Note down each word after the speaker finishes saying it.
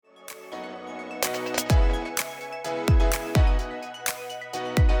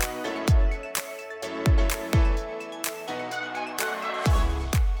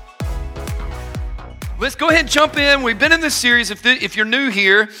Let's go ahead and jump in. We've been in this series. If you're new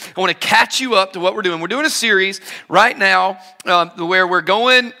here, I want to catch you up to what we're doing. We're doing a series right now where we're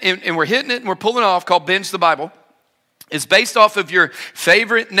going and we're hitting it and we're pulling off called Binge the Bible. It's based off of your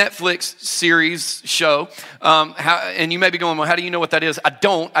favorite Netflix series show. And you may be going, well, how do you know what that is? I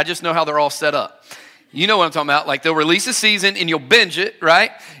don't. I just know how they're all set up. You know what I'm talking about. Like they'll release a season and you'll binge it, right?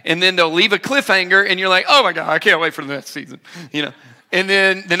 And then they'll leave a cliffhanger and you're like, oh my God, I can't wait for the next season, you know. And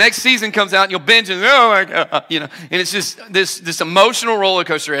then the next season comes out and you'll binge it, oh my God, you know. And it's just this emotional roller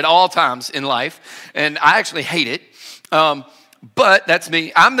coaster at all times in life. And I actually hate it. But that's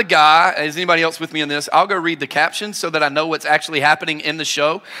me. I'm the guy, is anybody else with me in this? I'll go read the captions so that I know what's actually happening in the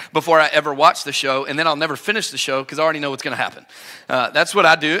show before I ever watch the show. And then I'll never finish the show because I already know what's going to happen. That's what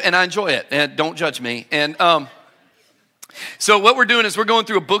I do, and I enjoy it. And don't judge me. And so what we're doing is we're going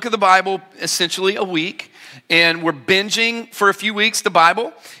through a book of the Bible essentially a week. And we're binging for a few weeks the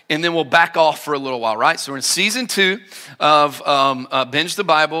Bible, and then we'll back off for a little while, right? So we're in season 2 of Binge the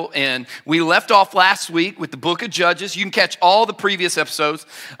Bible, and we left off last week with the book of Judges. You can catch all the previous episodes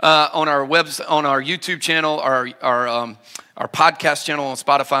on our on our YouTube channel, our podcast channel on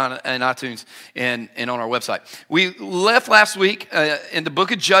Spotify and iTunes, and on our website. We left last week in the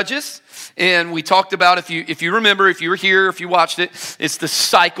book of Judges, and we talked about, if you remember, if you were here, if you watched it, it's the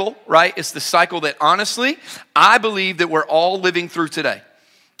cycle, right? It's the cycle that honestly, I believe that we're all living through today.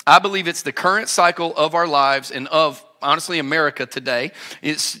 I believe it's the current cycle of our lives and of, honestly, America today.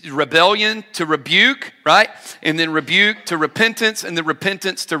 It's rebellion to rebuke, right? And then rebuke to repentance, and then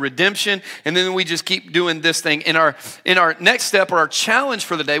repentance to redemption. And then we just keep doing this thing. In our next step, or our challenge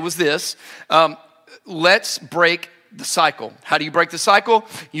for the day was this. Let's break the cycle. How do you break the cycle?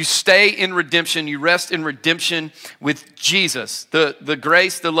 You stay in redemption. You rest in redemption with Jesus. The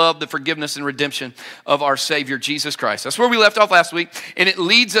grace, the love, the forgiveness, and redemption of our Savior, Jesus Christ. That's where we left off last week. And it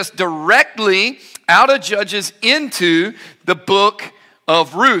leads us directly out of Judges into the book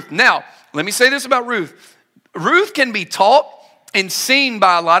of Ruth. Now, let me say this about Ruth. Ruth can be taught and seen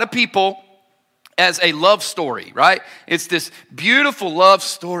by a lot of people as a love story, right? It's this beautiful love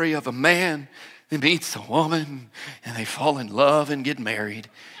story of a man that meets a woman and they fall in love and get married.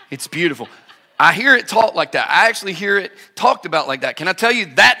 It's beautiful. I hear it taught like that. I actually hear it talked about like that. Can I tell you,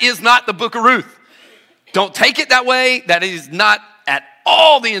 that is not the book of Ruth. Don't take it that way. That is not at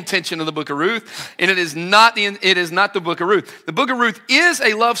all the intention of the book of Ruth, and it is not the book of Ruth. The book of Ruth is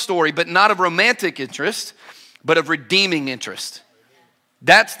a love story, but not of romantic interest, but of redeeming interest.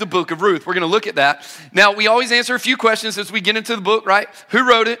 That's the book of Ruth. We're going to look at that. Now, we always answer a few questions as we get into the book, right? Who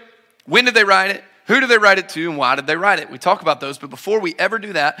wrote it? When did they write it? Who did they write it to, and why did they write it? We talk about those, but before we ever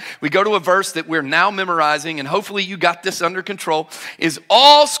do that, we go to a verse that we're now memorizing, and hopefully you got this under control, is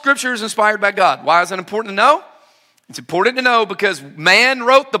all scripture is inspired by God. Why is that important to know? It's important to know because man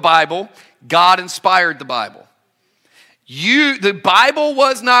wrote the Bible, God inspired the Bible. The Bible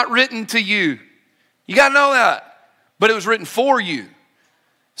was not written to you. You got to know that, but it was written for you.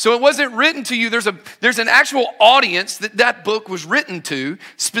 So it wasn't written to you. There's an actual audience that book was written to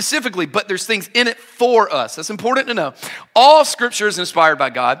specifically, but there's things in it for us. That's important to know. All scripture is inspired by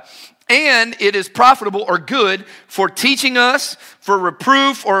God, and it is profitable or good for teaching us, for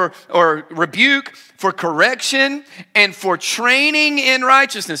reproof or rebuke, for correction, and for training in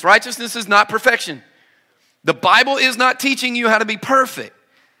righteousness. Righteousness is not perfection. The Bible is not teaching you how to be perfect.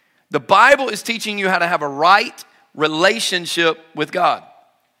 The Bible is teaching you how to have a right relationship with God.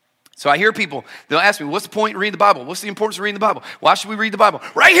 So I hear people, they'll ask me, what's the point in reading the Bible? What's the importance of reading the Bible? Why should we read the Bible?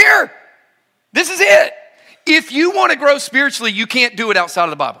 Right here. This is it. If you want to grow spiritually, you can't do it outside of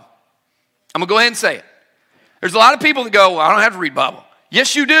the Bible. I'm going to go ahead and say it. There's a lot of people that go, well, I don't have to read the Bible.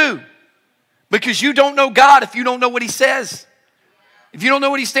 Yes, you do. Because you don't know God if you don't know what he says. If you don't know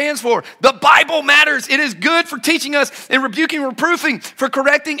what he stands for. The Bible matters. It is good for teaching us and rebuking, reproofing, for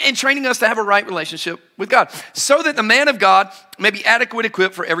correcting and training us to have a right relationship with God. So that the man of God may be adequate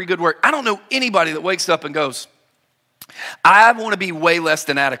equipped for every good work. I don't know anybody that wakes up and goes, I want to be way less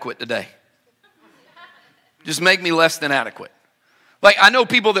than adequate today. Just make me less than adequate. Like I know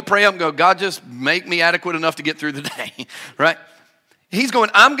people that pray up and go, God, just make me adequate enough to get through the day, right? He's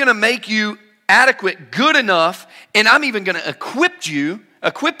going, I'm going to make you adequate, good enough, and I'm even going to equip you,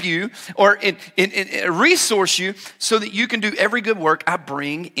 or resource you so that you can do every good work I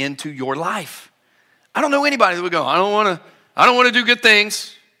bring into your life. I don't know anybody that would go, I don't want to do good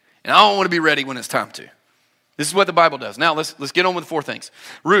things, and I don't want to be ready when it's time to. This is what the Bible does. Now let's get on with the 4 things.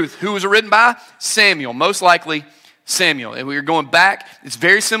 Ruth, who was it written by? Samuel, most likely Samuel. And we're going back. It's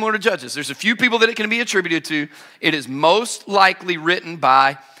very similar to Judges. There's a few people that it can be attributed to. It is most likely written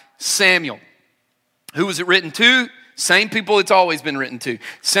by Samuel. Who was it written to? Same people it's always been written to.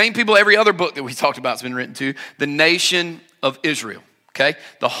 Same people every other book that we talked about has been written to. The nation of Israel, okay?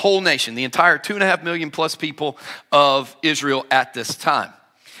 The whole nation, the entire 2.5 million plus people of Israel at this time.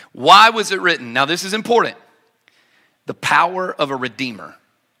 Why was it written? Now this is important. The power of a redeemer.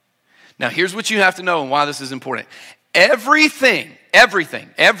 Now here's what you have to know and why this is important. Everything.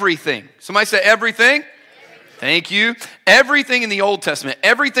 Somebody say everything. Thank you. Everything in the Old Testament,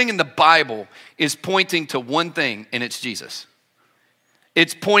 everything in the Bible is pointing to one thing, and it's Jesus.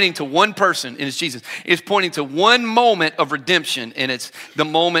 It's pointing to one person, and it's Jesus. It's pointing to one moment of redemption, and it's the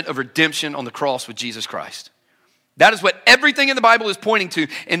moment of redemption on the cross with Jesus Christ. That is what everything in the Bible is pointing to.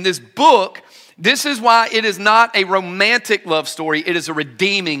 In this book, this is why it is not a romantic love story. It is a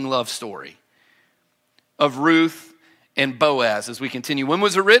redeeming love story of Ruth and Boaz as we continue. When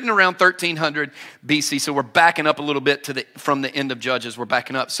was it written? Around 1300 BC. So we're backing up a little bit from the end of Judges. We're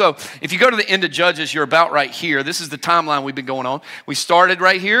backing up. So if you go to the end of Judges, you're about right here. This is the timeline we've been going on. We started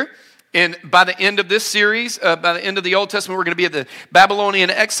right here. And by the end of this series, by the end of the Old Testament, we're going to be at the Babylonian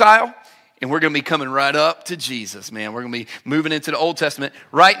exile. And we're going to be coming right up to Jesus, man. We're going to be moving into the Old Testament.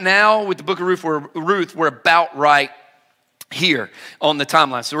 Right now, with the book of Ruth, we're about right here on the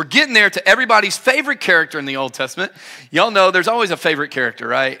timeline. So we're getting there to everybody's favorite character in the Old Testament. Y'all know there's always a favorite character,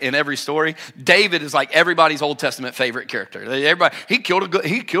 right? In every story. David is like everybody's Old Testament favorite character. Everybody, he killed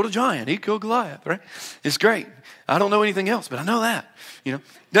a giant. He killed Goliath, right? It's great. I don't know anything else, but I know that. You know,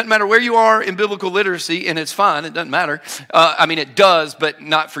 doesn't matter where you are in biblical literacy, and it's fine. It doesn't matter. It does, but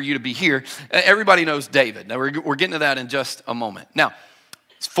not for you to be here. Everybody knows David. Now, we're getting to that in just a moment. Now,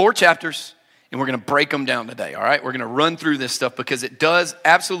 it's 4 chapters, and we're going to break them down today, all right? We're going to run through this stuff because it does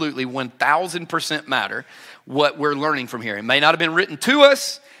absolutely 1,000% matter what we're learning from here. It may not have been written to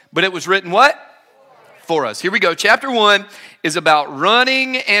us, but it was written what? For us. Here we go. Chapter 1 is about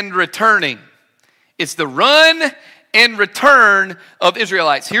running and returning. It's the run and return of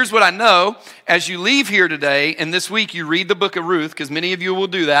Israelites. Here's what I know. As you leave here today, and this week you read the book of Ruth, because many of you will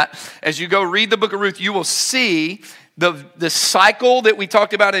do that. As you go read the book of Ruth, you will see the cycle that we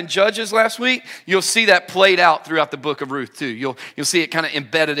talked about in Judges last week. You'll see that played out throughout the book of Ruth too. You'll see it kind of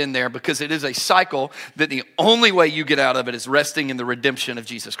embedded in there because it is a cycle that the only way you get out of it is resting in the redemption of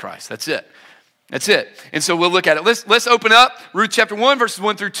Jesus Christ. That's it. That's it. And so we'll look at it. Let's open up Ruth chapter 1, verses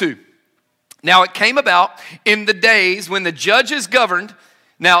 1 through 2. Now, it came about in the days when the judges governed.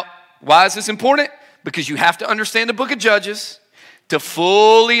 Now, why is this important? Because you have to understand the book of Judges to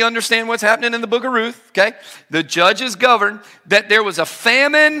fully understand what's happening in the book of Ruth, okay? The judges governed that there was a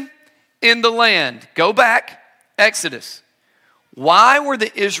famine in the land. Go back, Exodus. Why were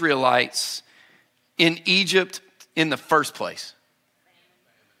the Israelites in Egypt in the first place?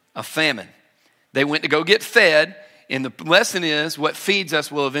 A famine. They went to go get fed, and the lesson is what feeds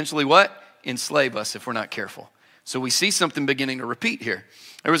us will eventually what? Enslave us if we're not careful. So we see something beginning to repeat here.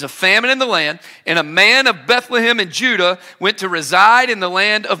 There was a famine in the land, and a man of Bethlehem in Judah went to reside in the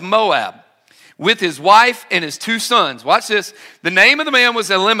land of Moab with his wife and his 2 sons. Watch this. The name of the man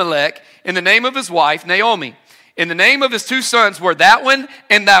was Elimelech, and the name of his wife, Naomi. And the name of his 2 sons were that one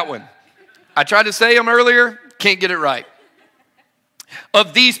and that one. I tried to say them earlier, can't get it right.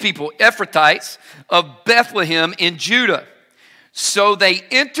 Of these people, Ephrathites of Bethlehem in Judah. So they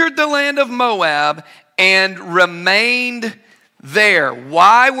entered the land of Moab and remained there.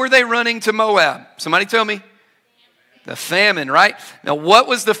 Why were they running to Moab? Somebody tell me. The famine, right? Now, what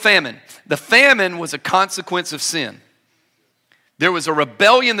was the famine? The famine was a consequence of sin. There was a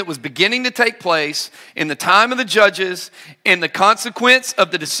rebellion that was beginning to take place in the time of the judges, and the consequence of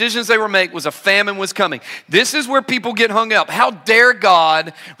the decisions they were making was a famine was coming. This is where people get hung up. How dare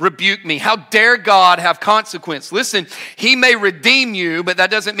God rebuke me? How dare God have consequence? Listen, he may redeem you, but that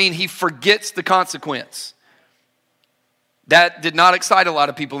doesn't mean he forgets the consequence. That did not excite a lot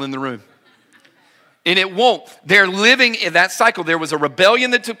of people in the room. And it won't. They're living in that cycle. There was a rebellion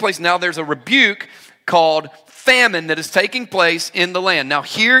that took place. Now there's a rebuke called famine that is taking place in the land. Now,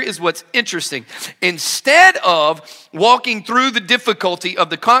 here is what's interesting. Instead of walking through the difficulty of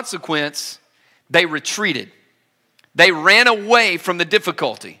the consequence, they retreated. They ran away from the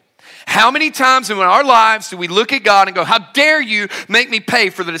difficulty. How many times in our lives do we look at God and go, how dare you make me pay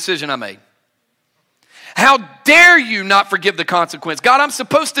for the decision I made? How dare you not forgive the consequence? God, I'm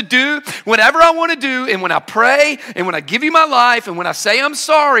supposed to do whatever I want to do, and when I pray, and when I give you my life, and when I say I'm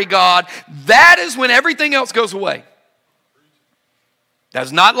sorry, God, that is when everything else goes away. That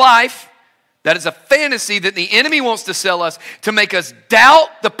is not life. That is a fantasy that the enemy wants to sell us to make us doubt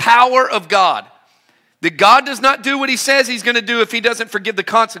the power of God. That God does not do what he says he's going to do if he doesn't forgive the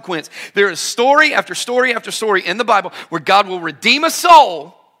consequence. There is story after story after story in the Bible where God will redeem a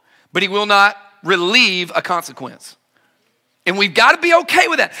soul, but he will not relieve a consequence. And we've got to be okay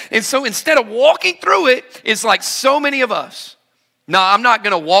with that. And so instead of walking through it, it's like so many of us. No, I'm not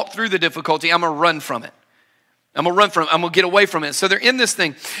going to walk through the difficulty. I'm going to run from it. I'm going to run from it. I'm going to get away from it. So they're in this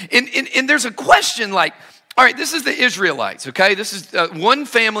thing. And there's a question like, all right, this is the Israelites, okay? This is one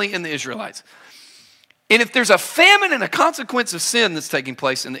family in the Israelites. And if there's a famine and a consequence of sin that's taking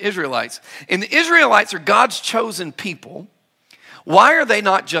place in the Israelites, and the Israelites are God's chosen people, why are they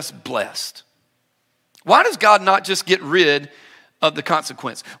not just blessed? Why does God not just get rid of the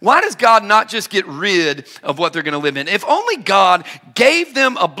consequence? Why does God not just get rid of what they're going to live in? If only God gave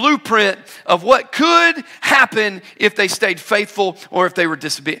them a blueprint of what could happen if they stayed faithful or if they were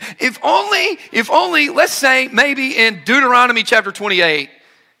disobedient. If only, let's say maybe in Deuteronomy chapter 28,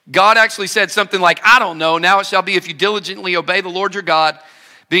 God actually said something like, I don't know, now it shall be if you diligently obey the Lord your God,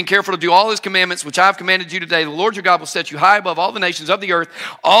 being careful to do all his commandments, which I have commanded you today, the Lord your God will set you high above all the nations of the earth.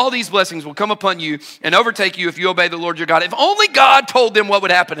 All these blessings will come upon you and overtake you if you obey the Lord your God. If only God told them what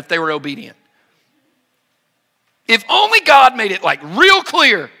would happen if they were obedient. If only God made it like real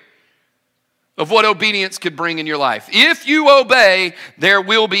clear of what obedience could bring in your life. If you obey, there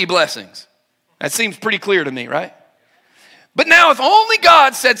will be blessings. That seems pretty clear to me, right? But now if only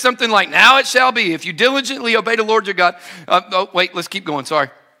God said something like, now it shall be, if you diligently obey the Lord your God. Let's keep going, sorry.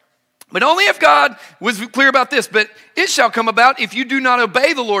 But only if God was clear about this. But it shall come about if you do not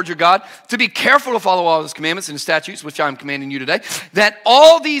obey the Lord your God, to be careful to follow all his commandments and statutes, which I am commanding you today, that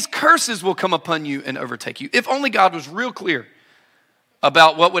all these curses will come upon you and overtake you. If only God was real clear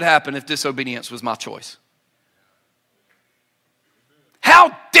about what would happen if disobedience was my choice.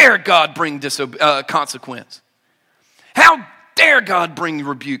 How dare God bring consequence? How dare God bring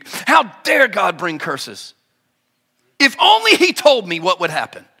rebuke? How dare God bring curses? If only he told me what would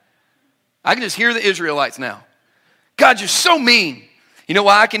happen. I can just hear the Israelites now. God, you're so mean. You know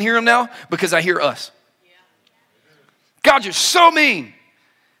why I can hear them now? Because I hear us. God, you're so mean.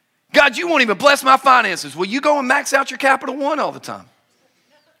 God, you won't even bless my finances. Will you go and max out your Capital One all the time?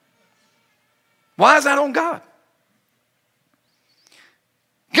 Why is that on God?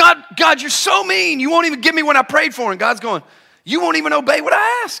 God, you're so mean. You won't even give me what I prayed for. And God's going, you won't even obey what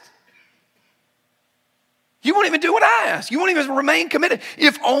I asked. You won't even do what I asked. You won't even remain committed.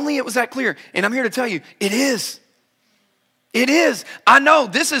 If only it was that clear. And I'm here to tell you, it is. It is. I know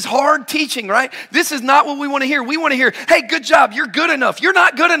this is hard teaching, right? This is not what we want to hear. We want to hear, hey, good job. You're good enough. You're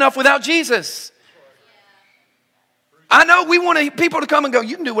not good enough without Jesus. I know we want people to come and go,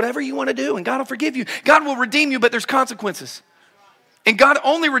 you can do whatever you want to do and God will forgive you. God will redeem you, but there's consequences. And God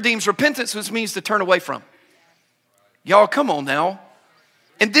only redeems repentance, which means to turn away from. Y'all, come on now.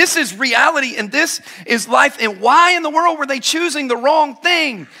 And this is reality, and this is life. And why in the world were they choosing the wrong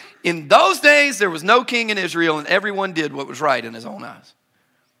thing? In those days, there was no king in Israel, and everyone did what was right in his own eyes.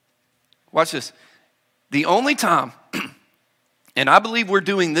 Watch this. The only time, and I believe we're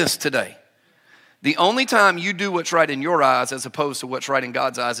doing this today, the only time you do what's right in your eyes as opposed to what's right in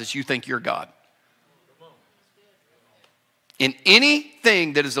God's eyes is you think you're God. And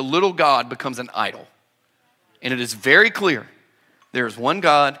anything that is a little God becomes an idol. And it is very clear. There is one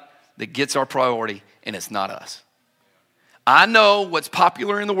God that gets our priority, and it's not us. I know what's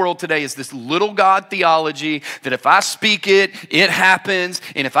popular in the world today is this little God theology that if I speak it, it happens.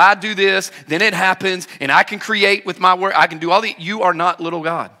 And if I do this, then it happens. And I can create with my word. I can do all the. You are not little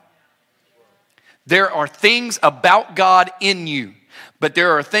God. There are things about God in you, but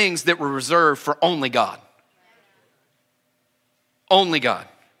there are things that were reserved for only God. Only God.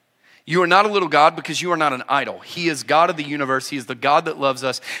 You are not a little God because you are not an idol. He is God of the universe. He is the God that loves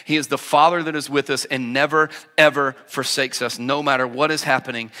us. He is the Father that is with us and never, ever forsakes us, no matter what is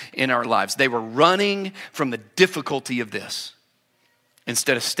happening in our lives. They were running from the difficulty of this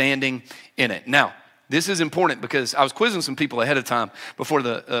instead of standing in it. Now, this is important because I was quizzing some people ahead of time before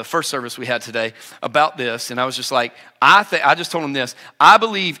the first service we had today about this. And I was just like, I just told them this. I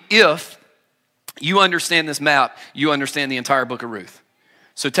believe if you understand this map, you understand the entire book of Ruth.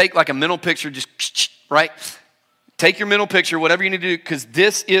 So take like a mental picture, just, right? Take your mental picture, whatever you need to do, because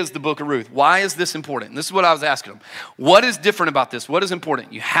this is the book of Ruth. Why is this important? And this is what I was asking them. What is different about this? What is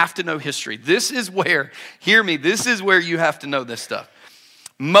important? You have to know history. This is where, hear me, this is where you have to know this stuff.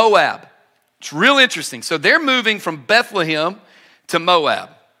 Moab. It's real interesting. So they're moving from Bethlehem to Moab.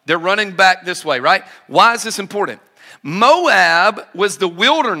 They're running back this way, right? Why is this important? Moab was the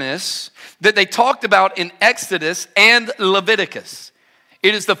wilderness that they talked about in Exodus and Leviticus.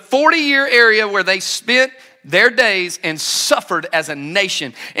 It is the 40-year area where they spent their days and suffered as a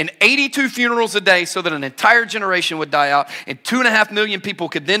nation. And 82 funerals a day so that an entire generation would die out. And 2.5 million people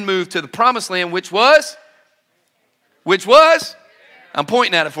could then move to the promised land, which was? I'm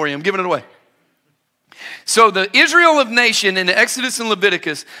pointing at it for you. I'm giving it away. So the Israel of nation in Exodus and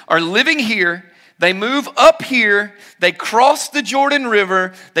Leviticus are living here. They move up here. They cross the Jordan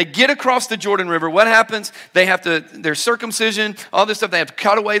River. They get across the Jordan River. What happens? They have to, their circumcision, all this stuff, they have to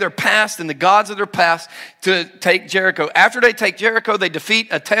cut away their past and the gods of their past to take Jericho. After they take Jericho, they defeat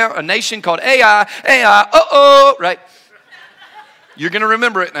a nation called Ai, right? You're going to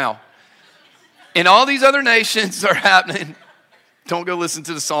remember it now. And all these other nations are happening. Don't go listen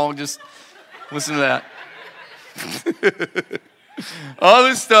to the song, just listen to that. All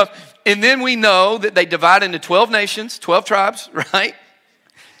this stuff. And then we know that they divide into 12 nations, 12 tribes, right?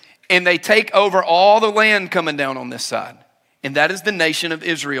 And they take over all the land coming down on this side. And that is the nation of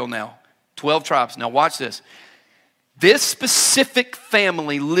Israel now. 12 tribes. Now watch this. This specific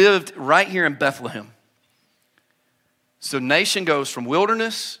family lived right here in Bethlehem. So nation goes from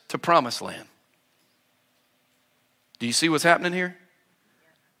wilderness to promised land. Do you see what's happening here?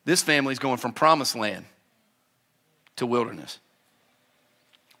 This family is going from promised land to wilderness.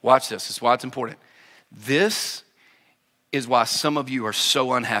 Watch this. This is why it's important. This is why some of you are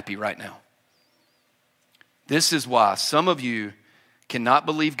so unhappy right now. This is why some of you cannot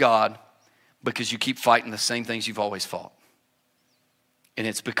believe God because you keep fighting the same things you've always fought. And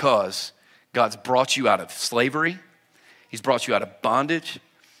it's because God's brought you out of slavery. He's brought you out of bondage.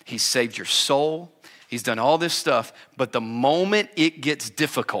 He's saved your soul. He's done all this stuff. But the moment it gets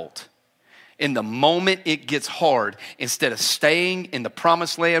difficult, in the moment it gets hard, instead of staying in the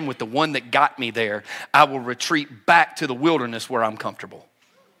promised land with the one that got me there, I will retreat back to the wilderness where I'm comfortable.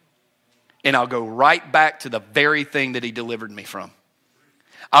 And I'll go right back to the very thing that he delivered me from.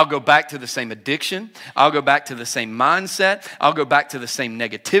 I'll go back to the same addiction. I'll go back to the same mindset. I'll go back to the same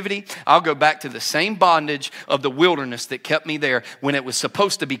negativity. I'll go back to the same bondage of the wilderness that kept me there when it was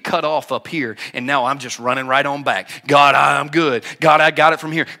supposed to be cut off up here. And now I'm just running right on back. God, I'm good. God, I got it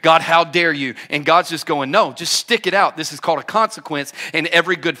from here. God, how dare you? And God's just going, no, just stick it out. This is called a consequence. And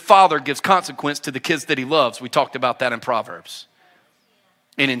every good father gives consequence to the kids that he loves. We talked about that in Proverbs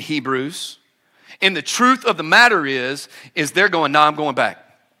and in Hebrews. And the truth of the matter is they're going, no, I'm going back.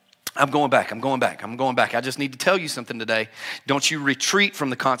 I'm going back. I just need to tell you something today. Don't you retreat from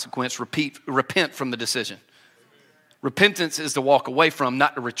the consequence, repent from the decision. Repentance is to walk away from,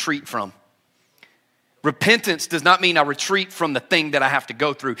 not to retreat from. Repentance does not mean I retreat from the thing that I have to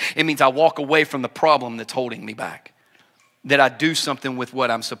go through. It means I walk away from the problem that's holding me back. That I do something with what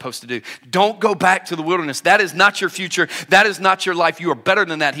I'm supposed to do. Don't go back to the wilderness. That is not your future. That is not your life. You are better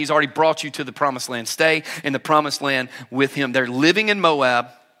than that. He's already brought you to the promised land. Stay in the promised land with him. They're living in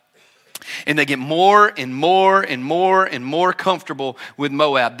Moab. And they get more and more and more and more comfortable with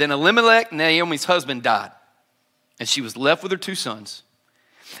Moab. Then Elimelech, Naomi's husband, died. And she was left with her 2 sons.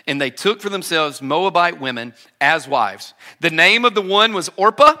 And they took for themselves Moabite women as wives. The name of the one was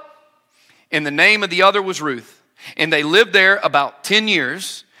Orpah, and the name of the other was Ruth. And they lived there about 10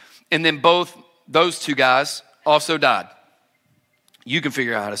 years. And then both those 2 guys also died. You can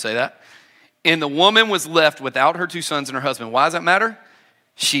figure out how to say that. And the woman was left without her 2 sons and her husband. Why does that matter?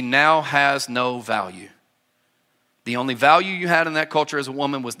 She now has no value. The only value you had in that culture as a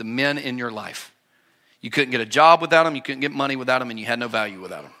woman was the men in your life. You couldn't get a job without them, you couldn't get money without them, and you had no value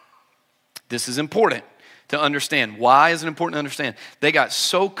without them. This is important to understand. Why is it important to understand? They got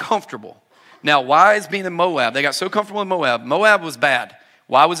so comfortable. Now, why is being in Moab? They got so comfortable in Moab. Moab was bad.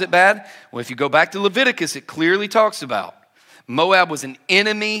 Why was it bad? Well, if you go back to Leviticus, it clearly talks about Moab was an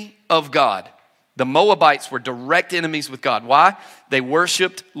enemy of God. The Moabites were direct enemies with God. Why? They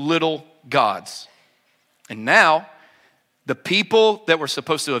worshiped little gods. And now, the people that were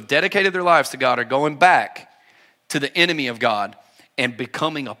supposed to have dedicated their lives to God are going back to the enemy of God and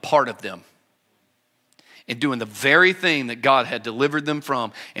becoming a part of them. And doing the very thing that God had delivered them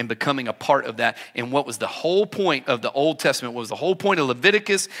from and becoming a part of that. And what was the whole point of the Old Testament? What was the whole point of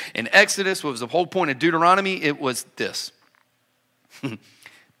Leviticus and Exodus? What was the whole point of Deuteronomy? It was this.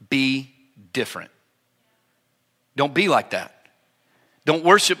 Be different. Don't be like that. Don't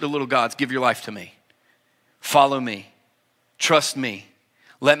worship the little gods. Give your life to me. Follow me. Trust me.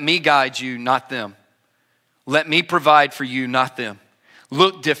 Let me guide you, not them. Let me provide for you, not them.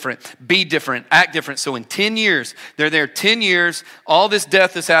 Look different. Be different. Act different. So in 10 years, they're there 10 years. All this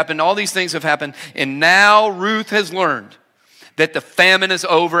death has happened. All these things have happened. And now Ruth has learned that the famine is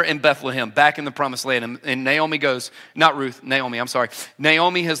over in Bethlehem, back in the promised land. And Naomi goes, not Ruth, Naomi, I'm sorry.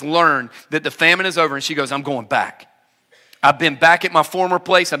 Naomi has learned that the famine is over, and she goes, I'm going back. I've been back at my former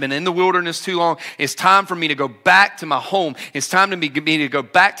place. I've been in the wilderness too long. It's time for me to go back to my home. It's time for me to go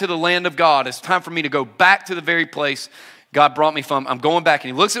back to the land of God. It's time for me to go back to the very place God brought me from. I'm going back.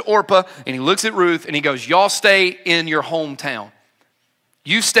 And he looks at Orpah, and he looks at Ruth, and he goes, y'all stay in your hometown.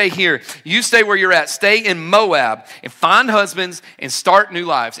 You stay here. You stay where you're at. Stay in Moab and find husbands and start new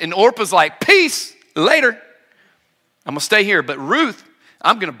lives. And Orpah's like, peace, later. I'm going to stay here. But Ruth,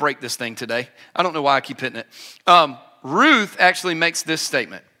 I'm going to break this thing today. I don't know why I keep hitting it. Ruth actually makes this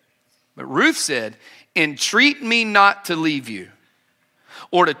statement. But Ruth said, entreat me not to leave you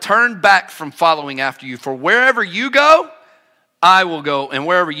or to turn back from following after you. For wherever you go, I will go. And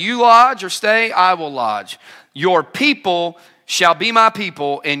wherever you lodge or stay, I will lodge. Your people shall be my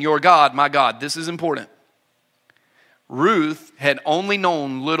people, and your God, my God. This is important. Ruth had only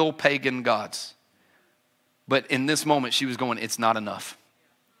known little pagan gods. But in this moment, she was going, it's not enough.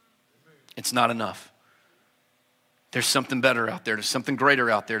 It's not enough. There's something better out there. There's something greater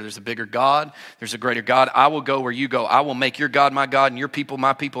out there. There's a bigger God. There's a greater God. I will go where you go. I will make your God my God and your people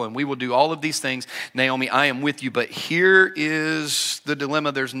my people, and we will do all of these things. Naomi, I am with you. But here is the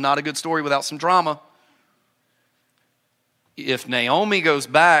dilemma. There's not a good story without some drama. If Naomi goes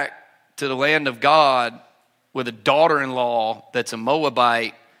back to the land of God with a daughter-in-law that's a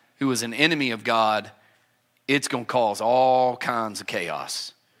Moabite who is an enemy of God, it's going to cause all kinds of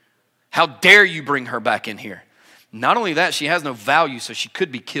chaos. How dare you bring her back in here? Not only that, she has no value, so she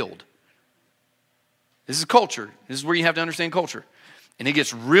could be killed. This is culture. This is where you have to understand culture. And it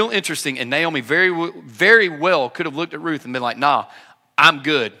gets real interesting, and Naomi very well could have looked at Ruth and been like, nah, I'm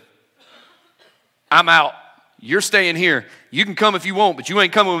good. I'm out. You're staying here. You can come if you want, but you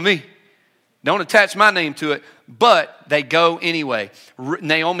ain't coming with me. Don't attach my name to it. But they go anyway.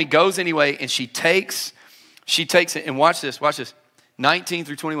 Naomi goes anyway, and she takes it. And watch this. 19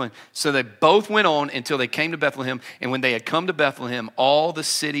 through 21. So they both went on until they came to Bethlehem. And when they had come to Bethlehem, all the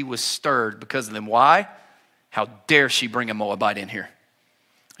city was stirred because of them. Why? How dare she bring a Moabite in here?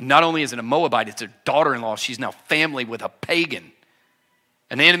 And not only is it a Moabite, it's her daughter-in-law. She's now family with a pagan,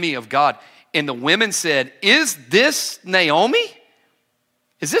 an enemy of God. And the women said, is this Naomi?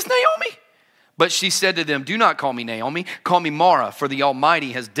 Is this Naomi? But she said to them, do not call me Naomi. Call me Mara, for the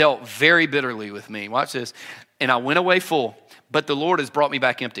Almighty has dealt very bitterly with me. Watch this. And I went away full, but the Lord has brought me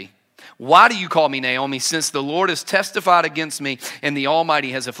back empty. Why do you call me Naomi, since the Lord has testified against me and the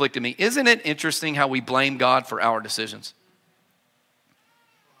Almighty has afflicted me? Isn't it interesting how we blame God for our decisions?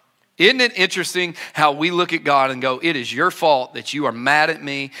 Isn't it interesting how we look at God and go, it is your fault that you are mad at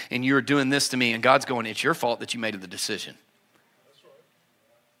me and you're doing this to me. And God's going, it's your fault that you made the decision.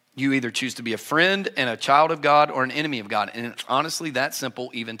 You either choose to be a friend and a child of God or an enemy of God. And it's honestly that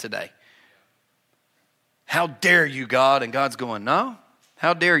simple even today. How dare you, God? And God's going, no,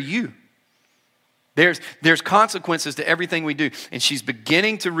 how dare you? There's consequences to everything we do. And she's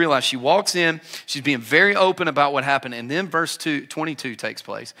beginning to realize, she walks in, she's being very open about what happened. And then verse 22 takes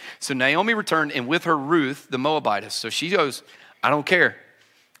place. So Naomi returned, and with her Ruth, the Moabitess. So she goes, I don't care.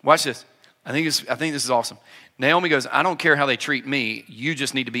 Watch this. I think this is awesome. Naomi goes, I don't care how they treat me. You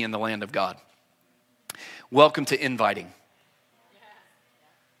just need to be in the land of God. Welcome to inviting.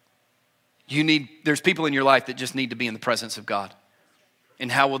 There's people in your life that just need to be in the presence of God.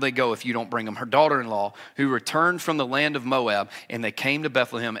 And how will they go if you don't bring them? Her daughter-in-law, who returned from the land of Moab, and they came to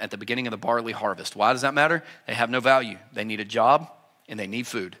Bethlehem at the beginning of the barley harvest. Why does that matter? They have no value. They need a job, and they need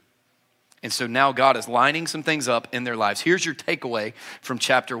food. And so now God is lining some things up in their lives. Here's your takeaway from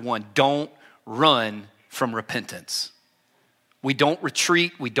chapter 1. Don't run from repentance. We don't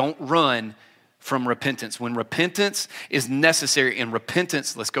retreat. We don't run from repentance. When repentance is necessary, and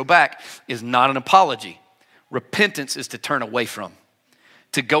repentance, let's go back, is not an apology. Repentance is to turn away from,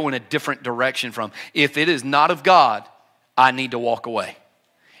 to go in a different direction from. If it is not of God, I need to walk away.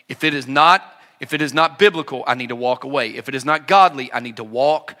 If it is not biblical, I need to walk away. If it is not godly, I need to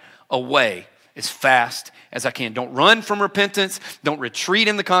walk away as fast as I can. Don't run from repentance. Don't retreat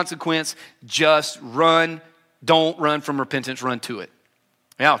in the consequence. Just run. Don't run from repentance. Run to it.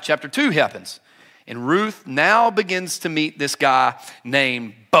 Now, chapter 2 happens. And Ruth now begins to meet this guy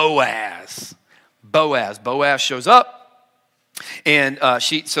named Boaz. Boaz shows up. And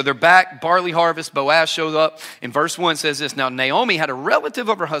so they're back, barley harvest. Boaz shows up. And verse 1 says this. Now, Naomi had a relative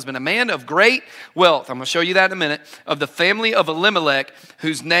of her husband, a man of great wealth. I'm going to show you that in a minute. Of the family of Elimelech,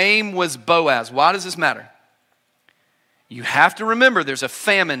 whose name was Boaz. Why does this matter? You have to remember there's a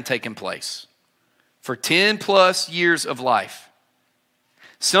famine taking place for 10 plus years of life.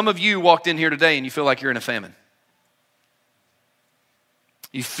 Some of you walked in here today and you feel like you're in a famine.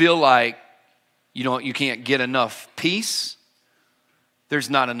 You feel like you can't get enough peace.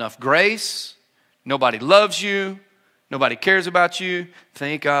 There's not enough grace. Nobody loves you. Nobody cares about you.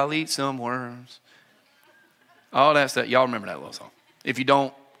 Think I'll eat some worms. All that stuff. Y'all remember that little song. If you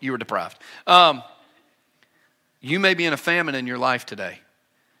don't, you were deprived. You may be in a famine in your life today.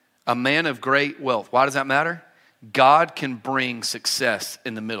 A man of great wealth. Why does that matter? God can bring success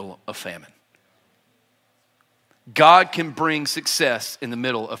in the middle of famine. God can bring success in the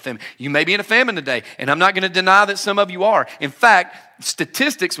middle of famine. You may be in a famine today, and I'm not going to deny that some of you are. In fact,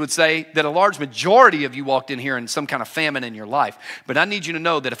 statistics would say that a large majority of you walked in here in some kind of famine in your life. But I need you to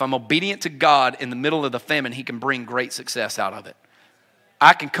know that if I'm obedient to God in the middle of the famine, he can bring great success out of it.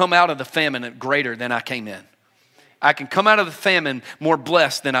 I can come out of the famine greater than I came in. I can come out of the famine more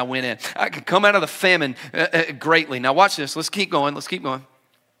blessed than I went in. I can come out of the famine greatly. Now watch this. Let's keep going.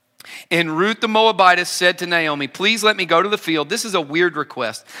 And Ruth the Moabitess said to Naomi, please let me go to the field. This is a weird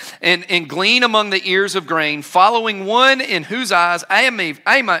request. And glean among the ears of grain, following one in whose eyes I may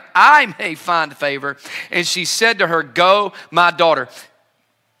find favor. And she said to her, go, my daughter.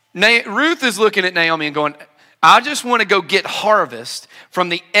 Ruth is looking at Naomi and going, I just want to go get harvest from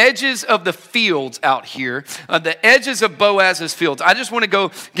the edges of the fields out here, the edges of Boaz's fields. I just want to go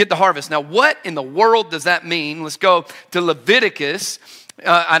get the harvest. Now, what in the world does that mean? Let's go to Leviticus.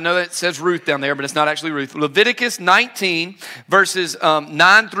 I know it says Ruth down there, but it's not actually Ruth. Leviticus 19, verses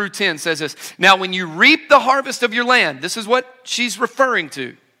 9 through 10 says this. Now, when you reap the harvest of your land, this is what she's referring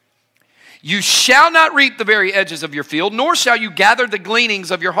to. You shall not reap the very edges of your field, nor shall you gather the gleanings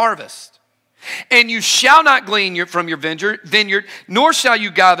of your harvest. And you shall not glean from your vineyard, nor shall you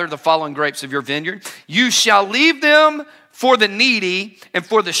gather the fallen grapes of your vineyard. You shall leave them for the needy and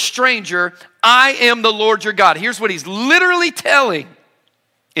for the stranger. I am the Lord your God. Here's what he's literally telling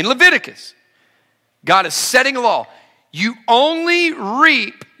in Leviticus. God is setting a law. You only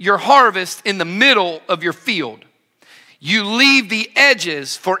reap your harvest in the middle of your field. You leave the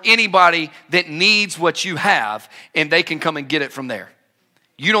edges for anybody that needs what you have, and they can come and get it from there.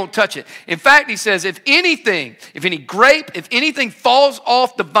 You don't touch it. In fact, he says, if any grape, if anything falls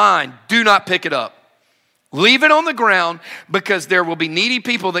off the vine, do not pick it up. Leave it on the ground, because there will be needy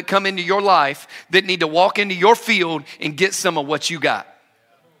people that come into your life that need to walk into your field and get some of what you got.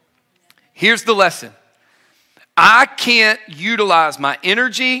 Here's the lesson. I can't utilize my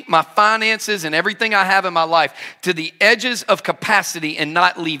energy, my finances, and everything I have in my life to the edges of capacity and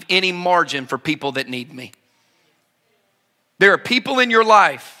not leave any margin for people that need me. There are people in your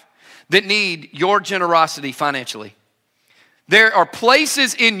life that need your generosity financially. There are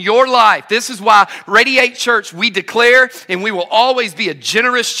places in your life. This is why Radiate Church, we declare, and we will always be a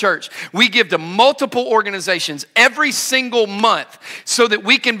generous church. We give to multiple organizations every single month so that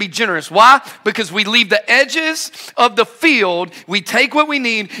we can be generous. Why? Because we leave the edges of the field. We take what we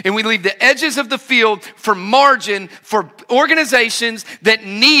need and we leave the edges of the field for margin for organizations that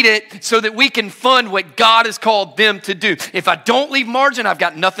need it so that we can fund what God has called them to do. If I don't leave margin, I've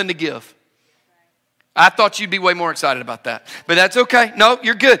got nothing to give. I thought you'd be way more excited about that, but that's okay. No,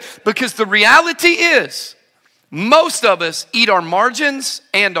 you're good, because the reality is most of us eat our margins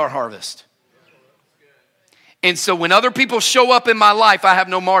and our harvest. And so when other people show up in my life, I have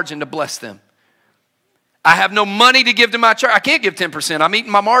no margin to bless them. I have no money to give to my church. I can't give 10%. I'm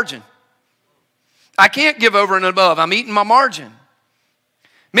eating my margin. I can't give over and above. I'm eating my margin.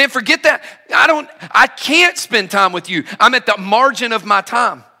 Man, forget that. I can't spend time with you. I'm at the margin of my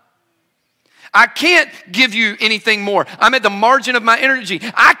time. I can't give you anything more. I'm at the margin of my energy.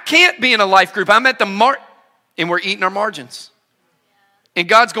 I can't be in a life group. I'm at the and we're eating our margins. And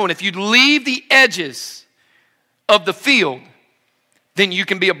God's going, if you leave the edges of the field, then you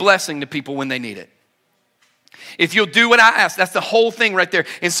can be a blessing to people when they need it. If you'll do what I ask, that's the whole thing right there.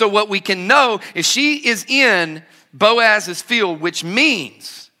 And so what we can know is she is in Boaz's field, which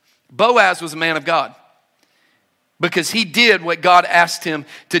means Boaz was a man of God, because he did what God asked him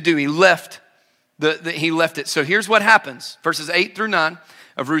to do. He left it. So here's what happens. Verses 8 through 9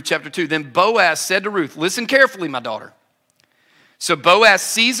 of Ruth chapter 2. Then Boaz said to Ruth, listen carefully, my daughter. So Boaz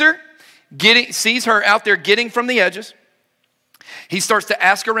sees her out there getting from the edges. He starts to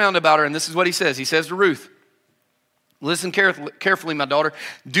ask around about her, and this is what he says. He says to Ruth, listen carefully, my daughter.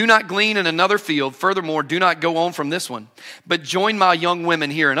 Do not glean in another field. Furthermore, do not go on from this one, but join my young women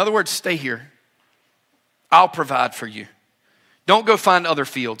here. In other words, stay here. I'll provide for you. Don't go find other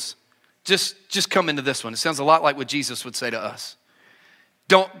fields. Just come into this one. It sounds a lot like what Jesus would say to us.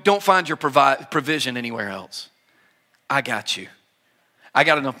 Don't find your provision anywhere else. I got you. I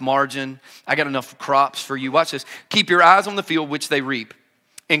got enough margin. I got enough crops for you. Watch this. Keep your eyes on the field which they reap,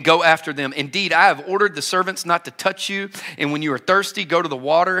 and go after them. Indeed, I have ordered the servants not to touch you. And when you are thirsty, go to the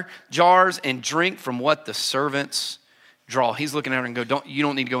water jars and drink from what the servants draw. He's looking at her and go, you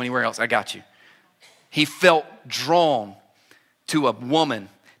don't need to go anywhere else. I got you. He felt drawn to a woman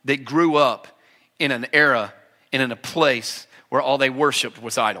that grew up in an era and in a place where all they worshiped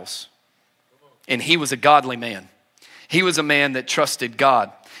was idols. And he was a godly man. He was a man that trusted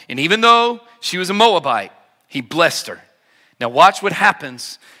God. And even though she was a Moabite, He blessed her. Now watch what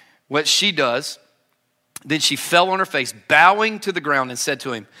happens, what she does. Then she fell on her face, bowing to the ground, and said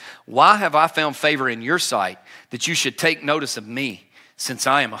to him, why have I found favor in your sight that you should take notice of me, since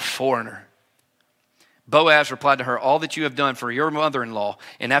I am a foreigner? Boaz replied to her, all that you have done for your mother-in-law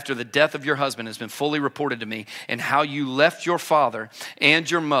and after the death of your husband has been fully reported to me, and how you left your father and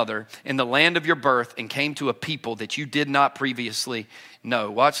your mother in the land of your birth and came to a people that you did not previously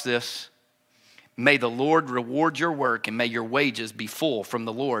know. Watch this. May the Lord reward your work, and may your wages be full from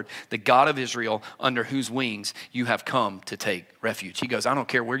the Lord, the God of Israel, under whose wings you have come to take refuge. He goes, I don't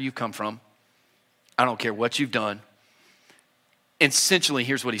care where you've come from. I don't care what you've done. Essentially,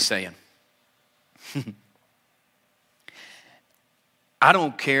 here's what he's saying. I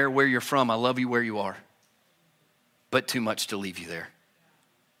don't care where you're from. I love you where you are, but too much to leave you there.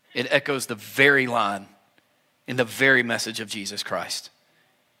 It echoes the very line in the very message of Jesus Christ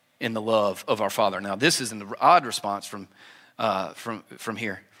in the love of our Father. Now, this is an odd response from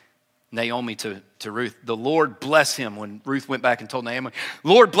here. Naomi to Ruth. The Lord bless him. When Ruth went back and told Naomi,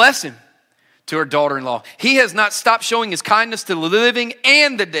 Lord bless him, to her daughter-in-law. He has not stopped showing his kindness to the living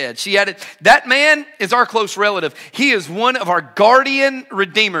and the dead. She added, that man is our close relative. He is one of our guardian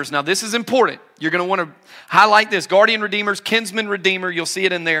redeemers. Now, this is important. You're going to want to highlight this. Guardian redeemers, kinsman redeemer. You'll see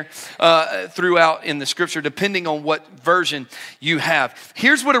it in there throughout in the scripture, depending on what version you have.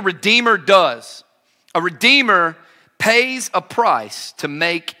 Here's what a redeemer does. A redeemer pays a price to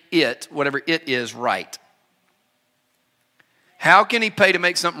make it, whatever it is, right. How can he pay to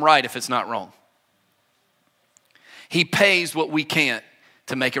make something right if it's not wrong? He pays what we can't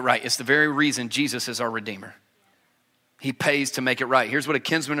to make it right. It's the very reason Jesus is our Redeemer. He pays to make it right. Here's what a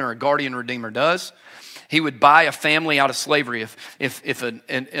kinsman or a guardian redeemer does. He would buy a family out of slavery. If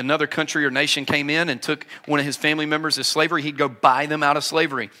another country or nation came in and took one of his family members as slavery, he'd go buy them out of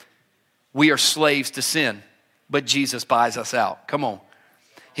slavery. We are slaves to sin, but Jesus buys us out. Come on.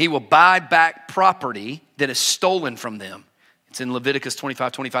 He will buy back property that is stolen from them. It's in Leviticus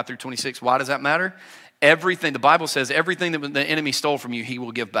 25 through 26. Why does that matter? Everything, the Bible says, everything that the enemy stole from you, he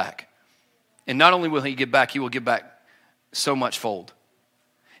will give back. And not only will he give back, he will give back so much fold.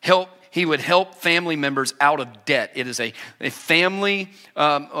 He would help family members out of debt. It is a family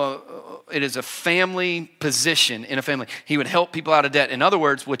position in a family. He would help people out of debt. In other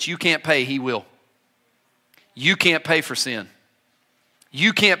words, what you can't pay, he will. You can't pay for sin.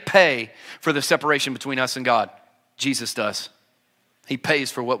 You can't pay for the separation between us and God. Jesus does. He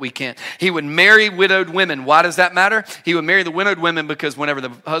pays for what we can't. He would marry widowed women. Why does that matter? He would marry the widowed women because whenever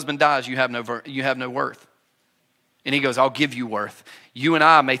the husband dies, you have no worth. And he goes, I'll give you worth. You and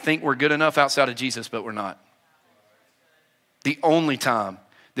I may think we're good enough outside of Jesus, but we're not. The only time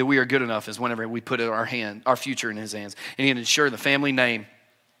that we are good enough is whenever we put our future in his hands. And he can ensure the family name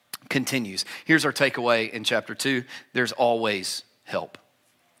continues. Here's our takeaway in chapter 2. There's always help.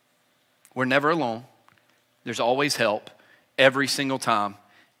 We're never alone. There's always help. Every single time,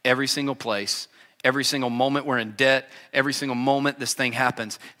 every single place, every single moment we're in debt, every single moment this thing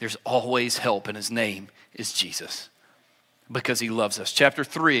happens, there's always help, and his name is Jesus because he loves us. Chapter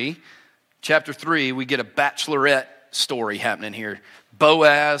 3, we get a bachelorette story happening here.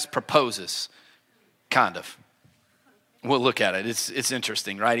 Boaz proposes, kind of. We'll look at it. It's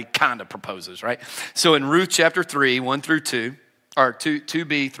interesting, right? He kind of proposes, right? So in Ruth chapter 3, 1 through 2, or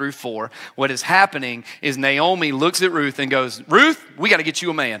 2b through 4, what is happening is Naomi looks at Ruth and goes, Ruth, we got to get you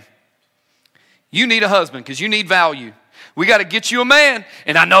a man. You need a husband because you need value. We got to get you a man.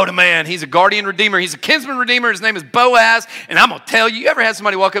 And I know the man. He's a guardian redeemer. He's a kinsman redeemer. His name is Boaz. And I'm going to tell you, ever had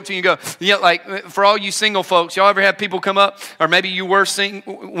somebody walk up to you and go, like for all you single folks, y'all ever had people come up, or maybe you were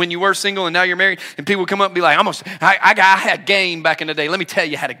when you were single and now you're married, and people come up and be like, I had game back in the day. Let me tell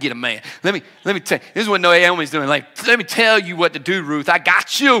you how to get a man. Let me tell you. This is what Naomi's doing. Like, let me tell you what to do, Ruth. I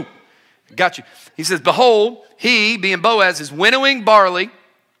got you. He says, behold, he, being Boaz, is reaping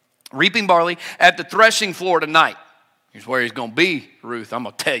barley at the threshing floor tonight. Here's where he's going to be, Ruth. I'm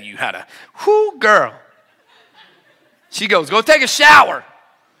going to tell you how to, girl. She goes, go take a shower.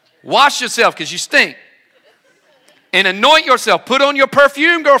 Wash yourself because you stink. And anoint yourself. Put on your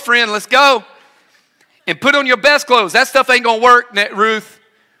perfume, girlfriend. Let's go. And put on your best clothes. That stuff ain't going to work, Ruth.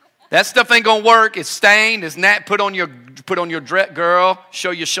 That stuff ain't going to work. It's stained. It's not. Put on your dress, girl.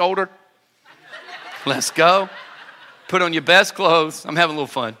 Show your shoulder. Let's go. Put on your best clothes. I'm having a little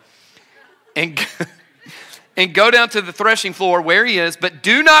fun. And go down to the threshing floor where he is, but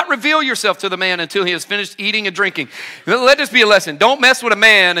do not reveal yourself to the man until he has finished eating and drinking. Let this be a lesson. Don't mess with a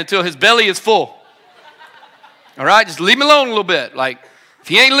man until his belly is full. All right? Just leave him alone a little bit. Like, if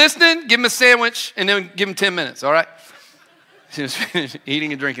he ain't listening, give him a sandwich and then give him 10 minutes, all right?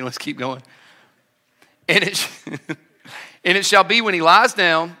 Eating and drinking. Let's keep going. And it, and it shall be when he lies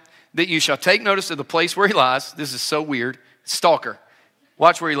down that you shall take notice of the place where he lies. This is so weird. Stalker.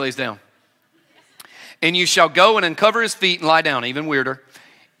 Watch where he lays down. And you shall go and uncover his feet and lie down, even weirder.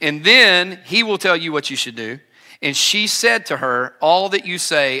 And then he will tell you what you should do. And she said to her, all that you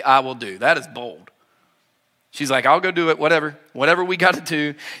say, I will do. That is bold. She's like, I'll go do it, whatever we got to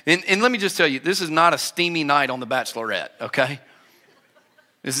do. And let me just tell you, this is not a steamy night on The Bachelorette, okay?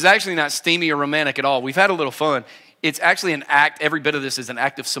 This is actually not steamy or romantic at all. We've had a little fun. It's actually an act, every bit of this is an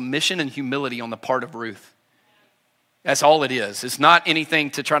act of submission and humility on the part of Ruth. That's all it is. It's not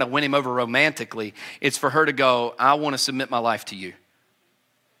anything to try to win him over romantically. It's for her to go, I want to submit my life to you.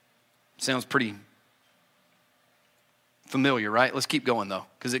 Sounds pretty familiar, right? Let's keep going, though,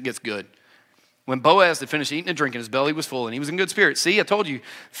 because it gets good. When Boaz had finished eating and drinking, his belly was full, and he was in good spirits. See, I told you,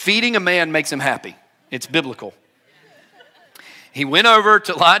 feeding a man makes him happy. It's biblical. He went over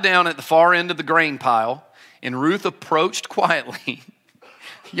to lie down at the far end of the grain pile, and Ruth approached quietly.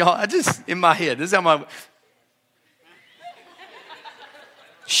 Y'all, in my head, this is how my...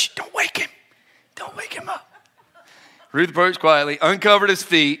 Shh, don't wake him. Don't wake him up. Ruth approached quietly, uncovered his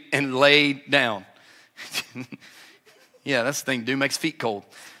feet, and laid down. Yeah, that's the thing, dude, makes feet cold.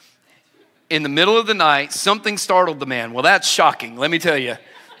 In the middle of the night, something startled the man. Well, that's shocking, let me tell you.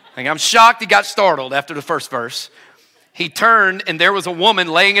 I'm shocked he got startled after the first verse. He turned, and there was a woman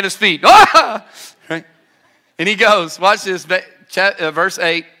laying at his feet. Ah! Right? And he goes, watch this, verse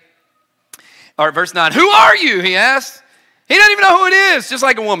 8, or verse 9. Who are you, he asked. He doesn't even know who it is, just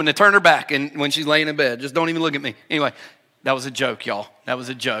like a woman to turn her back and when she's laying in bed. Just don't even look at me. Anyway, that was a joke, y'all. That was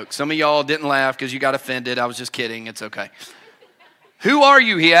a joke. Some of y'all didn't laugh because you got offended. I was just kidding. It's okay. Who are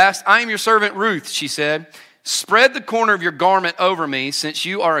you, he asked. I am your servant Ruth, she said. Spread the corner of your garment over me, since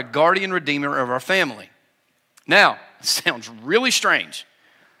you are a guardian redeemer of our family. Now, it sounds really strange.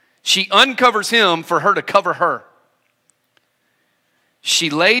 She uncovers him for her to cover her. She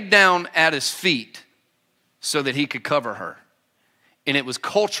laid down at his feet so that he could cover her. And it was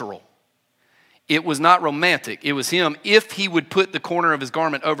cultural. It was not romantic. It was him. If he would put the corner of his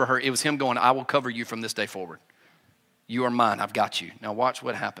garment over her, it was him going, I will cover you from this day forward. You are mine. I've got you. Now watch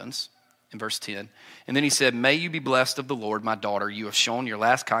what happens in verse 10. And then he said, may you be blessed of the Lord, my daughter. You have shown your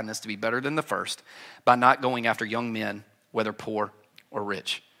last kindness to be better than the first by not going after young men, whether poor or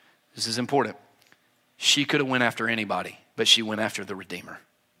rich. This is important. She could have went after anybody, but she went after the Redeemer.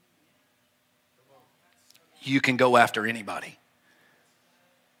 You can go after anybody.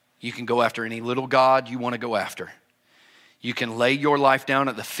 You can go after any little god you want to go after. You can lay your life down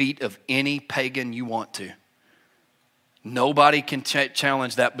at the feet of any pagan you want to. Nobody can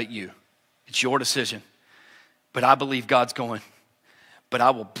challenge that but you. It's your decision. But I believe God's going, but I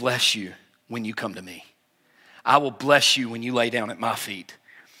will bless you when you come to me. I will bless you when you lay down at my feet.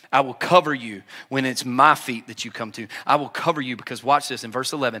 I will cover you when it's my feet that you come to. I will cover you because watch this in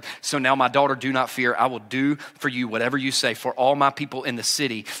verse 11. So now my daughter, do not fear. I will do for you whatever you say. For all my people in the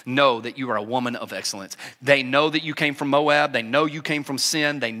city know that you are a woman of excellence. They know that you came from Moab. They know you came from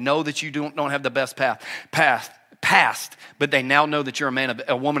sin. They know that you don't have the best past, but they now know that you're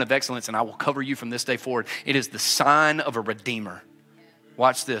a woman of excellence, and I will cover you from this day forward. It is the sign of a redeemer.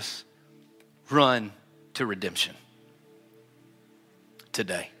 Watch this. Run to redemption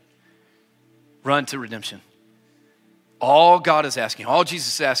today. Run to redemption. All God is asking, all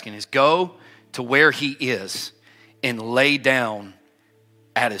Jesus is asking is go to where he is and lay down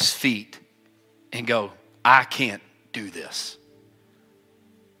at his feet and go, I can't do this,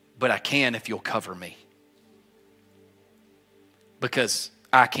 but I can if you'll cover me. Because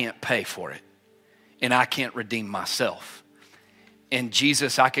I can't pay for it. And I can't redeem myself. And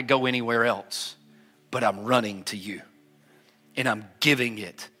Jesus, I could go anywhere else. But I'm running to you. And I'm giving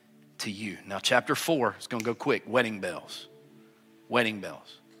it to you. Now chapter 4 is going to go quick. Wedding bells. Wedding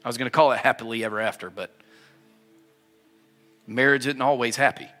bells. I was going to call it happily ever after. But marriage isn't always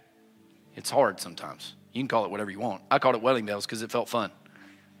happy. It's hard sometimes. You can call it whatever you want. I called it wedding bells because it felt fun.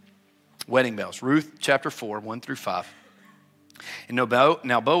 Wedding bells. Ruth chapter 4, 1 through 5. And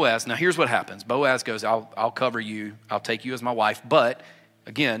now Boaz, now here's what happens. Boaz goes, I'll cover you. I'll take you as my wife. But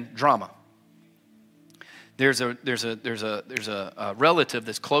again, drama. There's a relative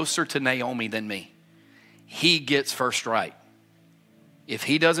that's closer to Naomi than me. He gets first right. If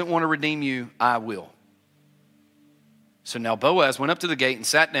he doesn't want to redeem you, I will. So now Boaz went up to the gate and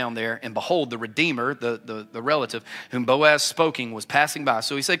sat down there, and behold, the Redeemer, the relative whom Boaz spoking, was passing by.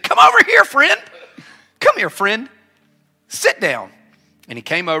 So he said, come over here, friend. Come here, friend. Sit down. And he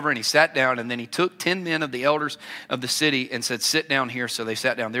came over and he sat down, and then he took 10 men of the elders of the city and said, sit down here. So they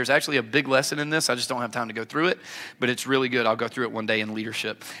sat down. There's actually a big lesson in this. I just don't have time to go through it, but it's really good. I'll go through it one day in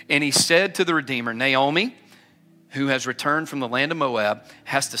leadership. And he said to the Redeemer, Naomi, who has returned from the land of Moab,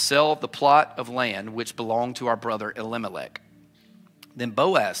 has to sell the plot of land which belonged to our brother Elimelech. Then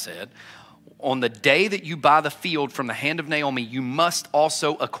Boaz said, on the day that you buy the field from the hand of Naomi, you must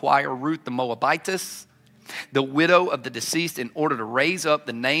also acquire Ruth the Moabitess, the widow of the deceased, in order to raise up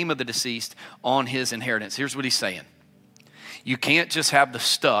the name of the deceased on his inheritance. Here's what he's saying. You can't just have the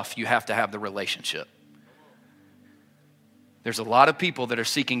stuff, you have to have the relationship. There's a lot of people that are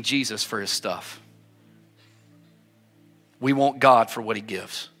seeking Jesus for his stuff. We want God for what he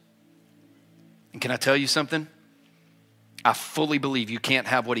gives. And can I tell you something? I fully believe you can't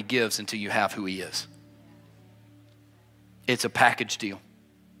have what he gives until you have who he is. It's a package deal.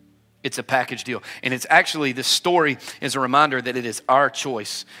 It's a package deal. And it's actually, this story is a reminder that it is our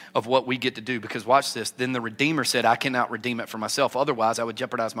choice of what we get to do. Because watch this. Then the Redeemer said, I cannot redeem it for myself. Otherwise, I would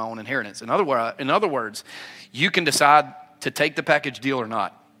jeopardize my own inheritance. In other words, you can decide to take the package deal or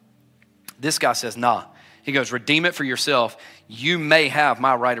not. This guy says, nah. He goes, redeem it for yourself. You may have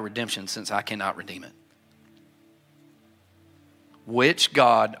my right of redemption since I cannot redeem it. Which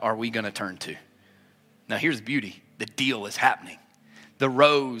God are we going to turn to? Now here's the beauty. The deal is happening. The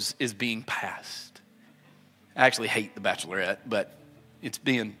rose is being passed. I actually hate The Bachelorette, but it's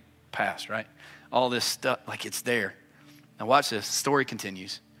being passed, right? All this stuff, like it's there. Now watch this. The story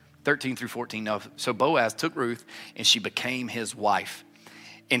continues. 13 through 14. Now, so Boaz took Ruth, and she became his wife.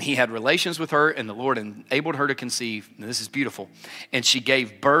 And he had relations with her, and the Lord enabled her to conceive. And this is beautiful. And she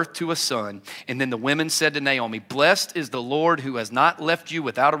gave birth to a son. And then the women said to Naomi, blessed is the Lord who has not left you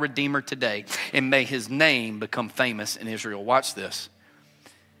without a redeemer today, and may his name become famous in Israel. Watch this.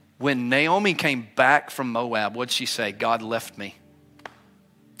 When Naomi came back from Moab, what'd she say? God left me.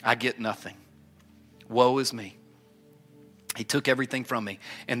 I get nothing. Woe is me. He took everything from me.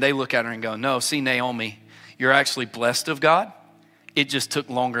 And they look at her and go, no, see, Naomi, you're actually blessed of God. It just took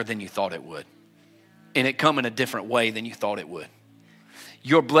longer than you thought it would. And it come in a different way than you thought it would.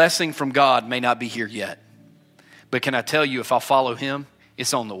 Your blessing from God may not be here yet. But can I tell you, if I follow him,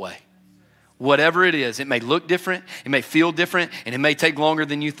 it's on the way. Whatever it is, it may look different, it may feel different, and it may take longer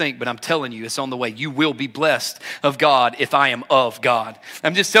than you think, but I'm telling you, it's on the way. You will be blessed of God if I am of God.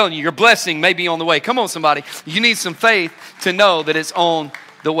 I'm just telling you, your blessing may be on the way. Come on, somebody. You need some faith to know that it's on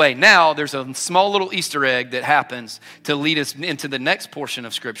the way. Now, there's a small little Easter egg that happens to lead us into the next portion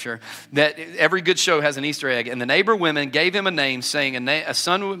of Scripture, that every good show has an Easter egg. And the neighbor women gave him a name, saying, a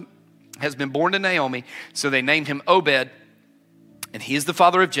son has been born to Naomi. So they named him Obed, and he is the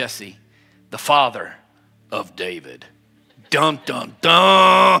father of Jesse, the father of David. Dun, dun,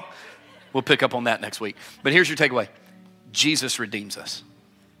 dun. We'll pick up on that next week. But here's your takeaway. Jesus redeems us.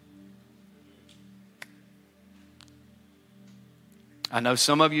 I know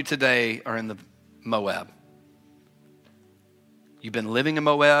some of you today are in the Moab. You've been living in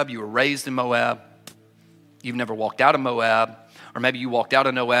Moab. You were raised in Moab. You've never walked out of Moab. Or maybe you walked out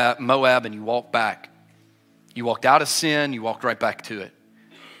of Moab and you walked back. You walked out of sin. You walked right back to it.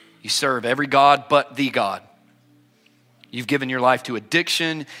 You serve every God but the God. You've given your life to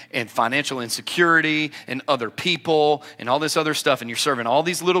addiction and financial insecurity and other people and all this other stuff. And you're serving all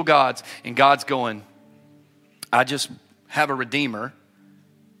these little gods. And God's going, I just have a redeemer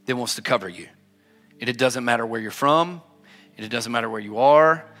that wants to cover you. And it doesn't matter where you're from. And it doesn't matter where you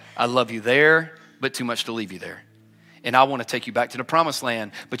are. I love you there, but too much to leave you there. And I want to take you back to the promised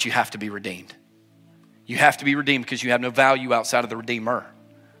land, but you have to be redeemed. You have to be redeemed because you have no value outside of the Redeemer.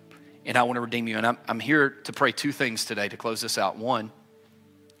 And I want to redeem you. And I'm here to pray two things today to close this out. One,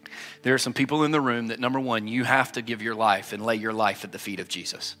 there are some people in the room that, number one, you have to give your life and lay your life at the feet of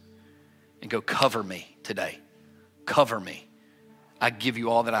Jesus. And go, cover me today. Cover me. I give you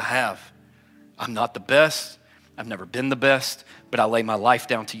all that I have. I'm not the best. I've never been the best, but I lay my life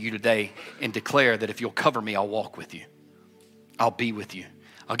down to you today and declare that if you'll cover me, I'll walk with you. I'll be with you.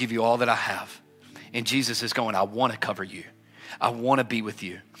 I'll give you all that I have. And Jesus is going, I want to cover you. I want to be with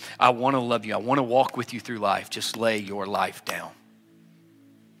you. I want to love you. I want to walk with you through life. Just lay your life down.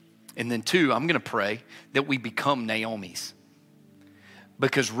 And then two, I'm going to pray that we become Naomi's.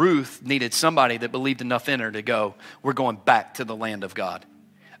 Because Ruth needed somebody that believed enough in her to go, we're going back to the land of God.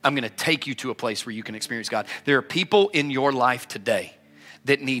 I'm going to take you to a place where you can experience God. There are people in your life today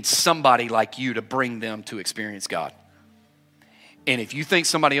that need somebody like you to bring them to experience God. And if you think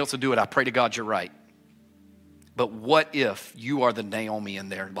somebody else will do it, I pray to God you're right. But what if you are the Naomi in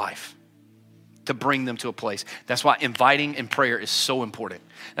their life? to bring them to a place. That's why inviting and prayer is so important.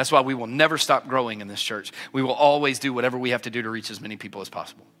 That's why we will never stop growing in this church. We will always do whatever we have to do to reach as many people as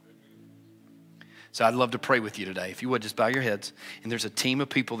possible. So I'd love to pray with you today. If you would, just bow your heads. And there's a team of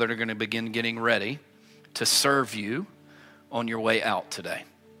people that are going to begin getting ready to serve you on your way out today.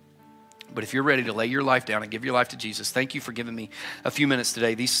 But if you're ready to lay your life down and give your life to Jesus, thank you for giving me a few minutes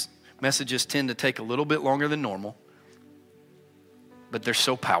today. These messages tend to take a little bit longer than normal, but they're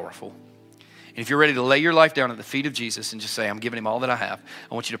so powerful. And if you're ready to lay your life down at the feet of Jesus and just say, I'm giving him all that I have,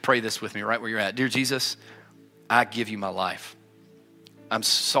 I want you to pray this with me right where you're at. Dear Jesus, I give you my life. I'm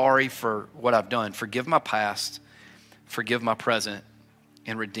sorry for what I've done. Forgive my past, forgive my present,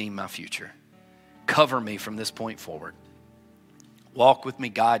 and redeem my future. Cover me from this point forward. Walk with me,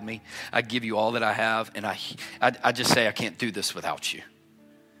 guide me. I give you all that I have, and I just say I can't do this without you.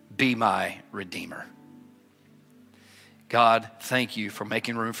 Be my Redeemer. God, thank you for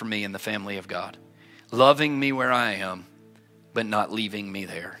making room for me in the family of God. Loving me where I am, but not leaving me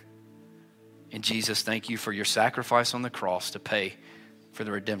there. And Jesus, thank you for your sacrifice on the cross to pay for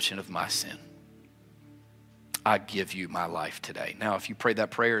the redemption of my sin. I give you my life today. Now, if you prayed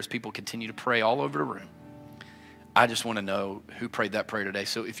that prayer, as people continue to pray all over the room, I just want to know who prayed that prayer today.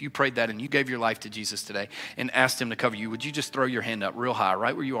 So if you prayed that and you gave your life to Jesus today and asked him to cover you, would you just throw your hand up real high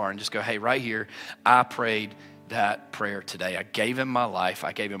right where you are and just go, hey, right here, I prayed that prayer today. I gave him my life.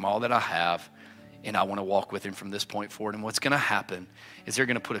 I gave him all that I have, and I want to walk with him from this point forward. And what's going to happen is they're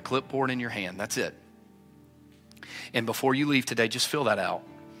going to put a clipboard in your hand. That's it. And before you leave today, just fill that out.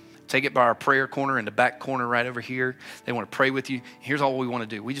 Take it by our prayer corner in the back corner right over here. They want to pray with you. Here's all we want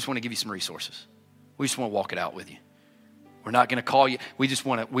to do. We just want to give you some resources. We just want to walk it out with you. We're not going to call you. We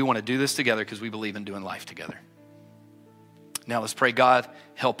want to do this together because we believe in doing life together. Now let's pray. God,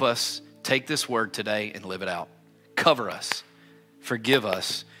 help us take this word today and live it out. Cover us, forgive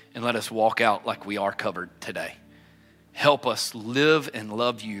us, and let us walk out like we are covered today. Help us live and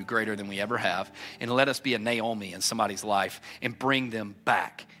love you greater than we ever have, and let us be a Naomi in somebody's life and bring them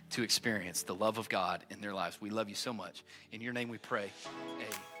back to experience the love of God in their lives. We love you so much. In your name we pray.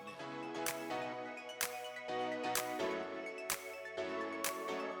 Amen.